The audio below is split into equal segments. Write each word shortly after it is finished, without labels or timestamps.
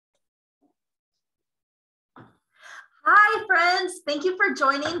Hi, friends. Thank you for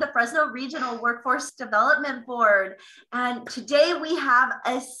joining the Fresno Regional Workforce Development Board. And today we have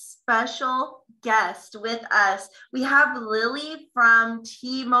a special guest with us. We have Lily from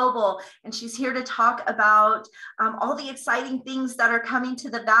T-Mobile, and she's here to talk about all the exciting things that are coming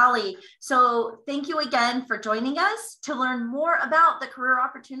to the Valley. So thank you again for joining us to learn more about the career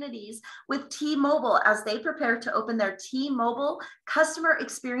opportunities with T-Mobile as they prepare to open their T-Mobile Customer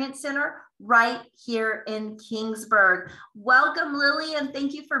Experience Center right here in Kingsburg. Welcome, Lily, and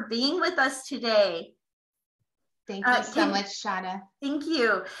thank you for being with us today. Thank you so much, Shauna. Thank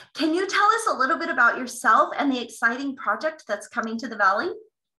you. Can you tell us a little bit about yourself and the exciting project that's coming to the Valley?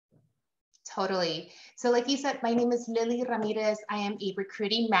 Totally. So like you said, my name is Lily Ramirez. I am a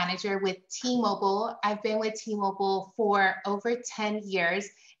recruiting manager with T-Mobile. I've been with T-Mobile for over 10 years,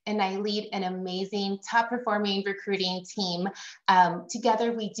 and I lead an amazing top performing recruiting team.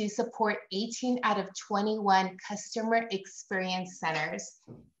 Together, we do support 18 out of 21 customer experience centers.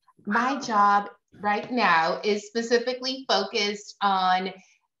 My job right now is specifically focused on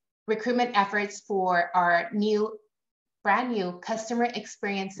recruitment efforts for our brand new Customer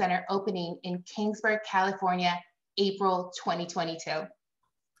Experience Center opening in Kingsburg, California, April 2022.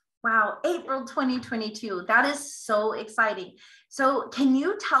 Wow, April 2022. That is so exciting. So can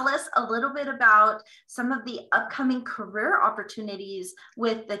you tell us a little bit about some of the upcoming career opportunities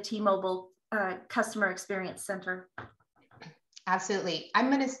with the T-Mobile Customer Experience Center? Absolutely. I'm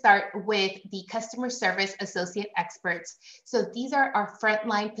going to start with the customer service associate experts. So these are our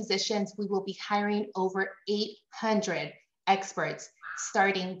frontline positions. We will be hiring over 800 experts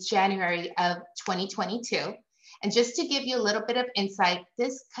starting January of 2022. And just to give you a little bit of insight,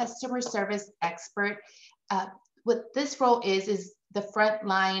 this customer service expert, what this role is the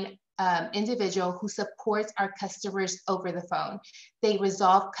frontline individual who supports our customers over the phone. They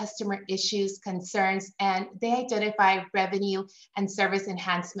resolve customer issues, concerns, and they identify revenue and service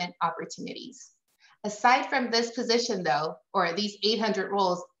enhancement opportunities. Aside from this position though, or these 800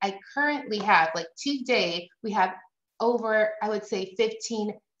 roles, I currently have, like today, we have over, I would say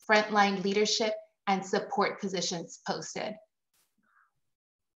 15 frontline leadership and support positions posted.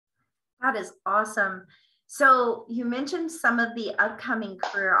 That is awesome. So you mentioned some of the upcoming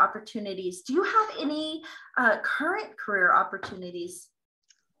career opportunities. Do you have any current career opportunities?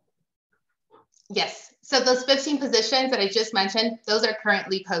 Yes. So those 15 positions that I just mentioned, those are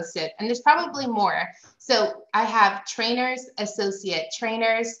currently posted, and there's probably more. So I have trainers, associate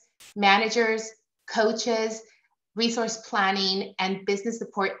trainers, managers, coaches, resource planning and business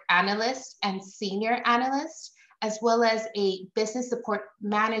support analyst and senior analyst, as well as a business support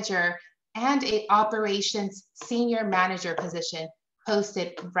manager and a operations senior manager position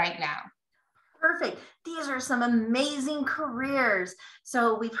posted right now. Perfect. These are some amazing careers.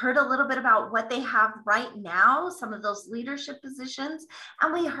 So we've heard a little bit about what they have right now, some of those leadership positions,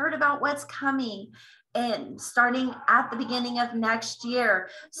 and we heard about what's coming and starting at the beginning of next year.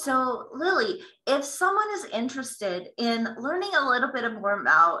 So Lily, if someone is interested in learning a little bit more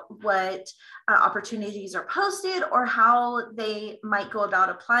about what opportunities are posted or how they might go about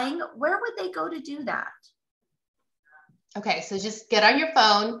applying, where would they go to do that? Okay, so just get on your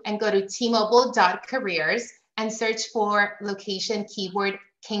phone and go to tmobile.careers and search for location keyword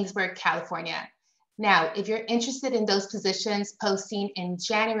Kingsburg, California. Now, if you're interested in those positions posting in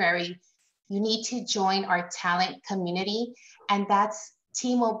January, you need to join our talent community, and that's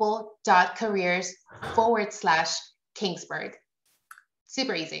tmobile.careers/Kingsburg.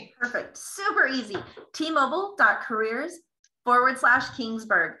 Super easy. Perfect. Super easy.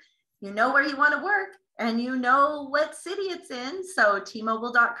 tmobile.careers/Kingsburg. You know where you want to work and you know what city it's in. So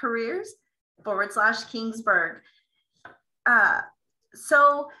tmobile.careers/Kingsburg.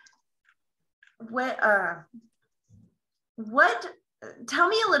 So tell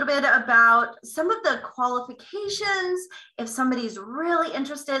me a little bit about some of the qualifications. If somebody's really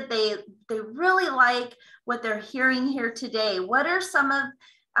interested, they really like what they're hearing here today, what are some of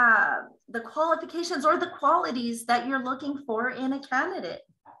the qualifications or the qualities that you're looking for in a candidate?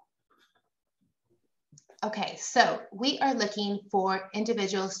 Okay, so we are looking for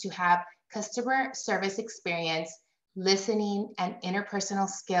individuals to have customer service experience, listening, and interpersonal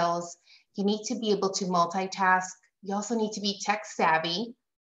skills. You need to be able to multitask. You also need to be tech savvy.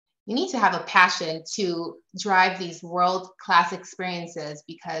 You need to have a passion to drive these world-class experiences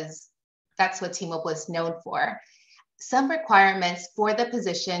because that's what T-Mobile is known for. Some requirements for the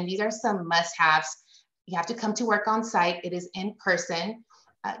position, these are some must-haves. You have to come to work on site. It is in person.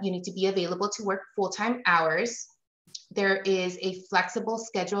 You need to be available to work full-time hours. There is a flexible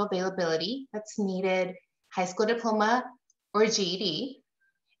schedule availability that's needed, high school diploma or GED.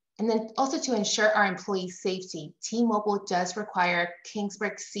 And then also to ensure our employees' safety, T-Mobile does require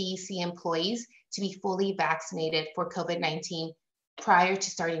Kingsburg CEC employees to be fully vaccinated for COVID-19 prior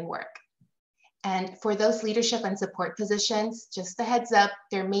to starting work. And for those leadership and support positions, just a heads up,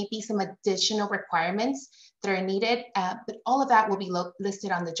 there may be some additional requirements that are needed, but all of that will be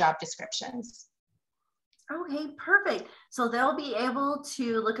listed on the job descriptions. Okay, perfect. So they'll be able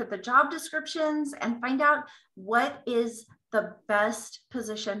to look at the job descriptions and find out what is the best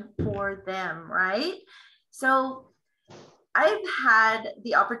position for them, right? So I've had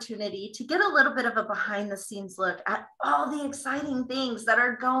the opportunity to get a little bit of a behind the scenes look at all the exciting things that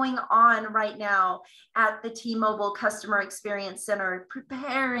are going on right now at the T-Mobile Customer Experience Center,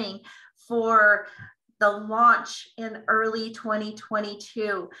 preparing for the launch in early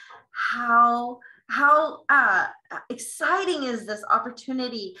 2022. How exciting is this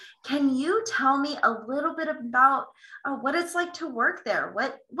opportunity? Can you tell me a little bit about what it's like to work there?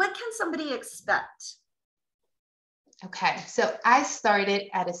 What can somebody expect? Okay, so I started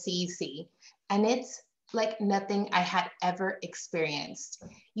at a CEC, and it's like nothing I had ever experienced.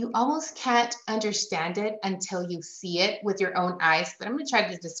 You almost can't understand it until you see it with your own eyes, but I'm going to try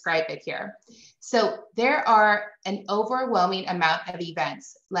to describe it here. So there are an overwhelming amount of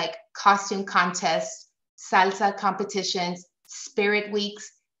events like costume contests, salsa competitions, spirit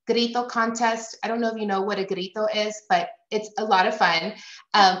weeks, grito contest. I don't know if you know what a grito is, but it's a lot of fun.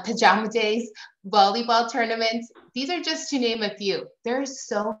 Pajama days, volleyball tournaments. These are just to name a few. There's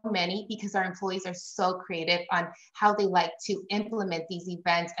so many because our employees are so creative on how they like to implement these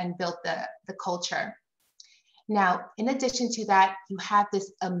events and build the culture. Now, in addition to that, you have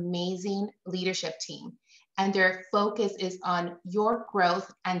this amazing leadership team, and their focus is on your growth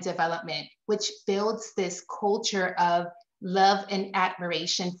and development, which builds this culture of love and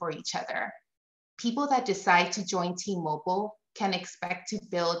admiration for each other. People that decide to join T-Mobile can expect to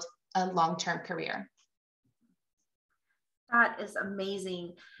build a long-term career. That is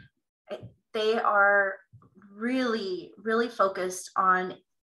amazing. They are really, really focused on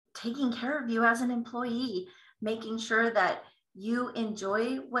taking care of you as an employee, making sure that you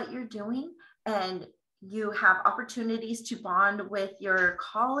enjoy what you're doing and you have opportunities to bond with your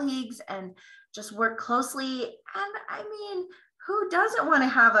colleagues and just work closely. And I mean, who doesn't want to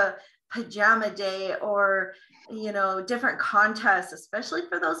have a pajama day or, you know, different contests, especially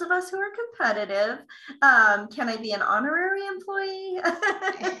for those of us who are competitive? Can I be an honorary employee?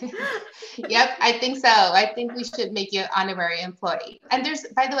 Yep, I think so. I think we should make you an honorary employee. And there's,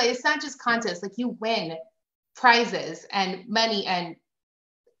 by the way, it's not just contests, like you win prizes and money and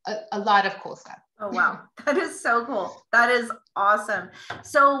a lot of cool stuff. Oh, wow. That is so cool. That is awesome.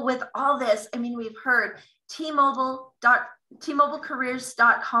 So with all this, I mean, we've heard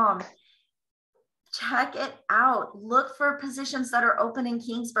tmobilecareers.com. Check it out. Look for positions that are open in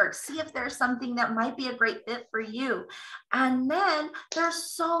Kingsburg. See if there's something that might be a great fit for you. And then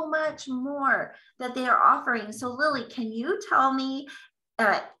there's so much more that they are offering. So Lily, can you tell me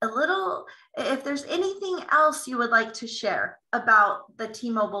a little, if there's anything else you would like to share about the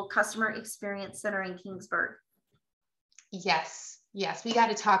T-Mobile Customer Experience Center in Kingsburg? Yes, we got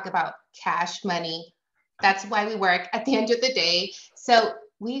to talk about cash money. That's why we work at the end of the day. So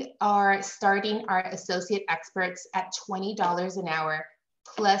we are starting our associate experts at $20 an hour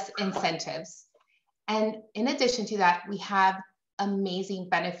plus incentives. And in addition to that, we have amazing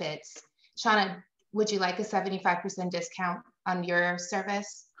benefits. Shauna, would you like a 75% discount on your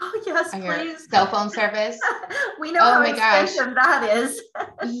service? Oh, yes, on please. Your cell phone service? We know how expensive that is.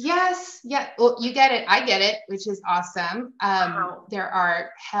 Yes, yeah. Well, you get it. I get it, which is awesome. Wow. There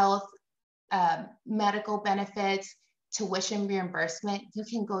are health, medical benefits, tuition reimbursement. You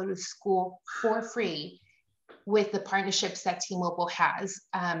can go to school for free with the partnerships that T-Mobile has.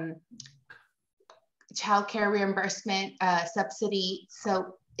 Childcare reimbursement, subsidy.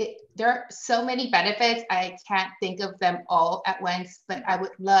 So there are so many benefits. I can't think of them all at once, but I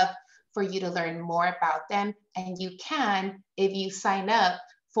would love for you to learn more about them. And you can, if you sign up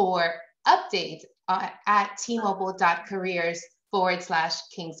for updates at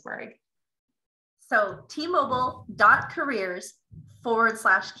tmobile.careers/Kingsburg. So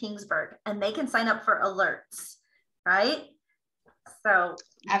tmobile.careers/Kingsburg, and they can sign up for alerts, right? So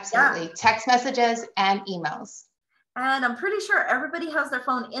absolutely. Yeah. Text messages and emails. And I'm pretty sure everybody has their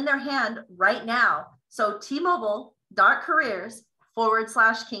phone in their hand right now. So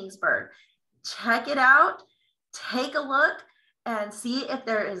tmobile.careers/Kingsburg. Check it out, take a look, and see if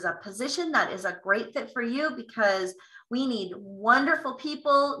there is a position that is a great fit for you, because we need wonderful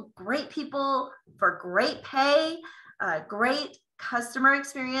people, great people for great pay, great customer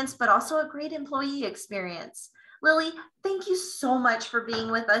experience, but also a great employee experience. Lily, thank you so much for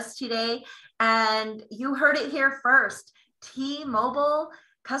being with us today. And you heard it here first. T-Mobile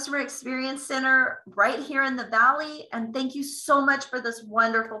Customer Experience Center right here in the Valley. And thank you so much for this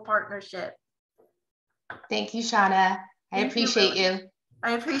wonderful partnership. Thank you, Shauna. I appreciate you.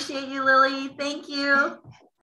 I appreciate you, Lily. Thank you.